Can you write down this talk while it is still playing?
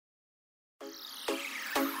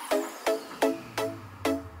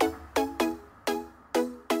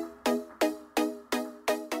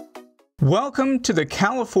Welcome to the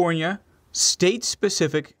California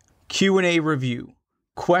State-Specific Q&A Review.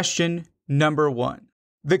 Question number 1.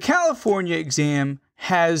 The California exam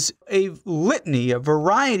has a litany, a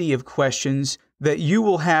variety of questions that you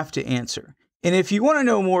will have to answer. And if you want to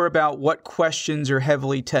know more about what questions are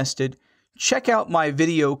heavily tested, check out my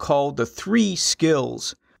video called The 3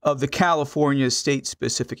 Skills of the California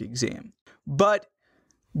State-Specific Exam. But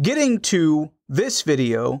getting to this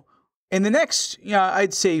video, in the next,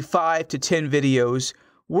 I'd say 5 to 10 videos,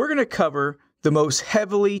 we're going to cover the most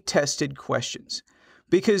heavily tested questions,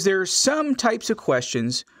 because there are some types of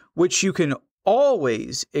questions which you can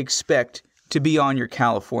always expect to be on your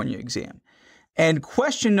California exam. And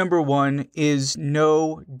question number 1 is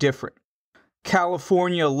no different.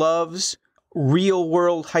 California loves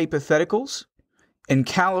real-world hypotheticals, and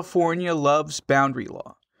California loves boundary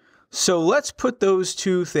law. So let's put those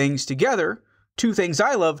two things together, two things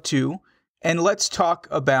I love too, and let's talk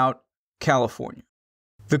about California.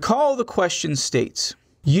 The call of the question states,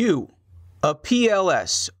 you, a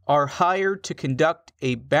PLS, are hired to conduct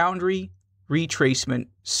a boundary retracement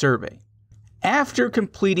survey. After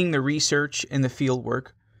completing the research and the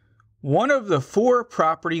fieldwork, one of the 4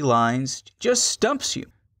 property lines just stumps you.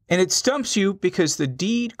 And it stumps you because the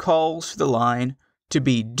deed calls for the line to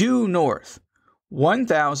be due north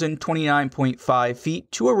 1,029.5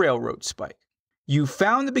 feet to a railroad spike. You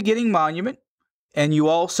found the beginning monument, and you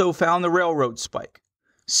also found the railroad spike,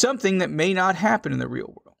 something that may not happen in the real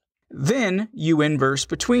world. Then you inverse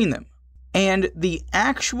between them, and the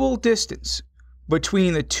actual distance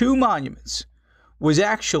between the 2 monuments was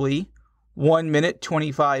actually 1 minute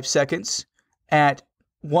 25 seconds at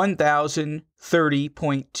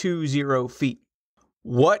 1,030.20 feet.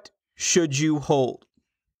 What should you hold?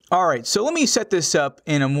 All right, so let me set this up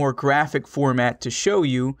in a more graphic format to show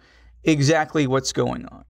you exactly what's going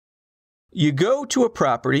on. You go to a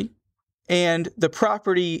property, and the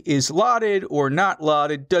property is lotted or not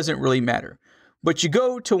lotted, doesn't really matter. But you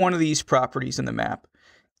go to one of these properties in the map,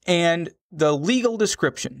 and the legal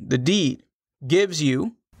description, the deed, gives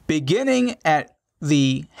you, beginning at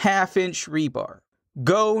the half-inch rebar,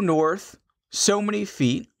 go north so many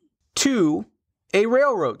feet to a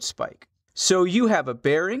railroad spike. So you have a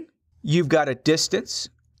bearing, you've got a distance,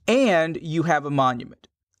 and you have a monument.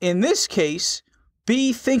 In this case,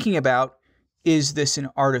 be thinking about, is this an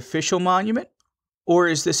artificial monument or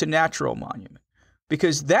is this a natural monument?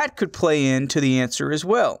 Because that could play into the answer as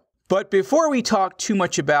well. But before we talk too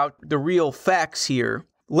much about the real facts here,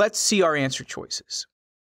 let's see our answer choices.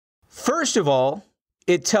 First of all,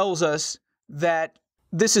 it tells us that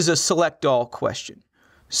this is a select all question.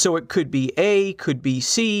 So it could be A, could be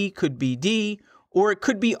C, could be D, or it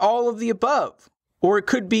could be all of the above, or it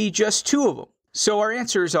could be just 2 of them. So our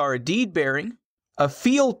answers are a deed bearing, a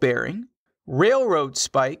field bearing, railroad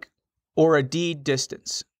spike, or a deed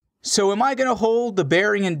distance. So am I going to hold the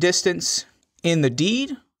bearing and distance in the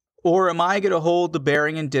deed, or am I going to hold the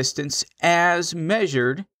bearing and distance as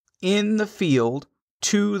measured in the field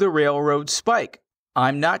to the railroad spike?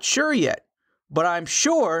 I'm not sure yet, but I'm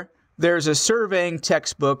sure there's a surveying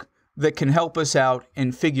textbook that can help us out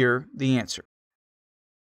and figure the answer.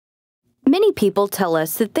 Many people tell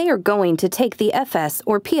us that they are going to take the FS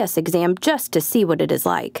or PS exam just to see what it is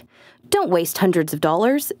like. Don't waste hundreds of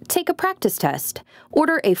dollars. Take a practice test.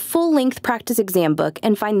 Order a full-length practice exam book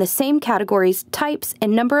and find the same categories, types,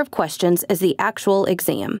 and number of questions as the actual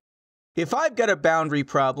exam. If I've got a boundary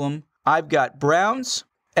problem, I've got Brown's,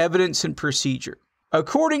 evidence, and procedure.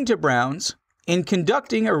 According to Brown's, in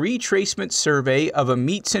conducting a retracement survey of a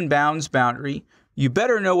meets and bounds boundary, you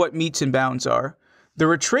better know what meets and bounds are. The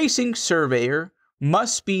retracing surveyor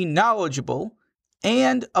must be knowledgeable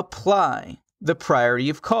and apply the priority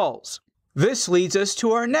of calls. This leads us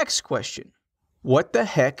to our next question. What the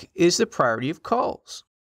heck is the priority of calls?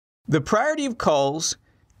 The priority of calls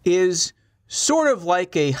is sort of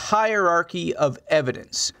like a hierarchy of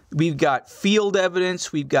evidence. We've got field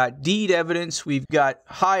evidence, we've got deed evidence, we've got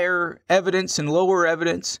higher evidence and lower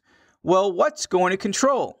evidence. Well, what's going to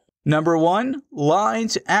control? Number 1,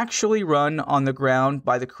 lines actually run on the ground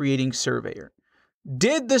by the creating surveyor.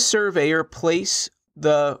 Did the surveyor place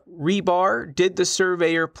the rebar? Did the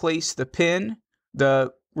surveyor place the pin,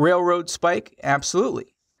 the railroad spike?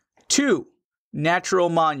 Absolutely. 2, natural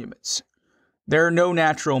monuments. There are no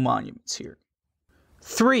natural monuments here.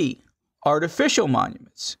 3, artificial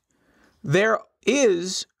monuments. There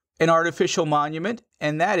is an artificial monument,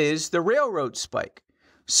 and that is the railroad spike.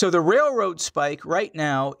 So the railroad spike right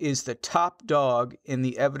now is the top dog in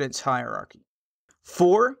the evidence hierarchy.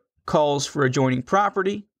 4, calls for adjoining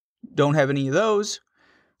property. Don't have any of those.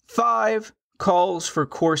 5, calls for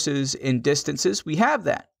courses and distances. We have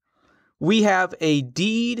that. we have a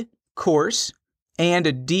deed course and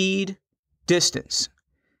a deed distance.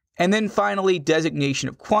 And then finally, designation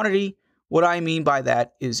of quantity. What I mean by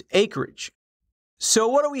that is acreage. So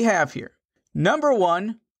what do we have here? Number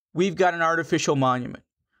one, we've got an artificial monument,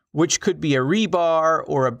 which could be a rebar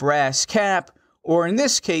or a brass cap, or in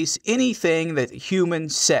this case, anything that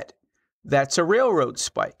humans set. That's a railroad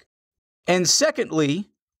spike. And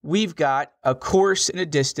secondly, we've got a course and a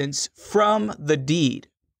distance from the deed,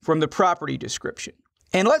 from the property description.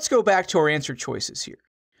 And let's go back to our answer choices here.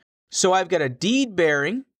 So I've got a deed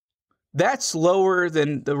bearing. That's lower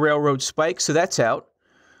than the railroad spike, so that's out.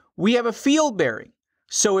 We have a field bearing.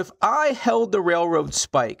 So if I held the railroad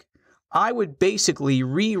spike, I would basically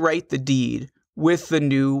rewrite the deed with the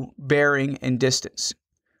new bearing and distance.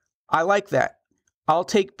 I like that. I'll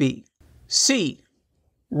take B. C,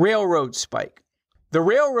 railroad spike. The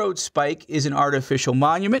railroad spike is an artificial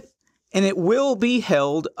monument, and it will be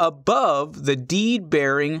held above the deed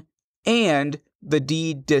bearing and the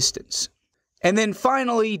deed distance. And then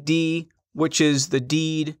finally, D, which is the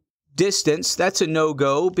deed distance. That's a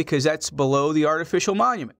no-go because that's below the artificial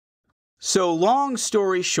monument. So long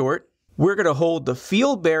story short, we're going to hold the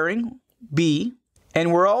field bearing, B,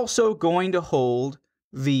 and we're also going to hold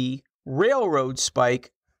the railroad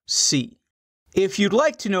spike, C. If you'd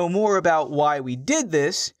like to know more about why we did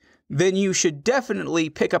this, then you should definitely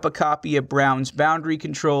pick up a copy of Brown's Boundary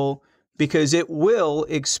Control because it will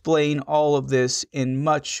explain all of this in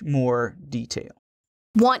much more detail.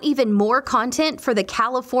 Want even more content for the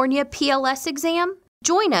California PLS exam?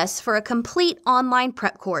 Join us for a complete online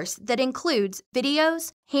prep course that includes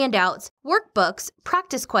videos, handouts, workbooks,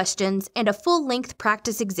 practice questions, and a full-length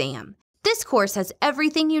practice exam. This course has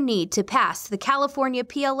everything you need to pass the California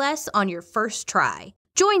PLS on your first try.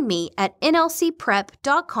 Join me at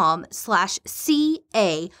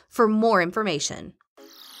nlcprep.com/CA for more information.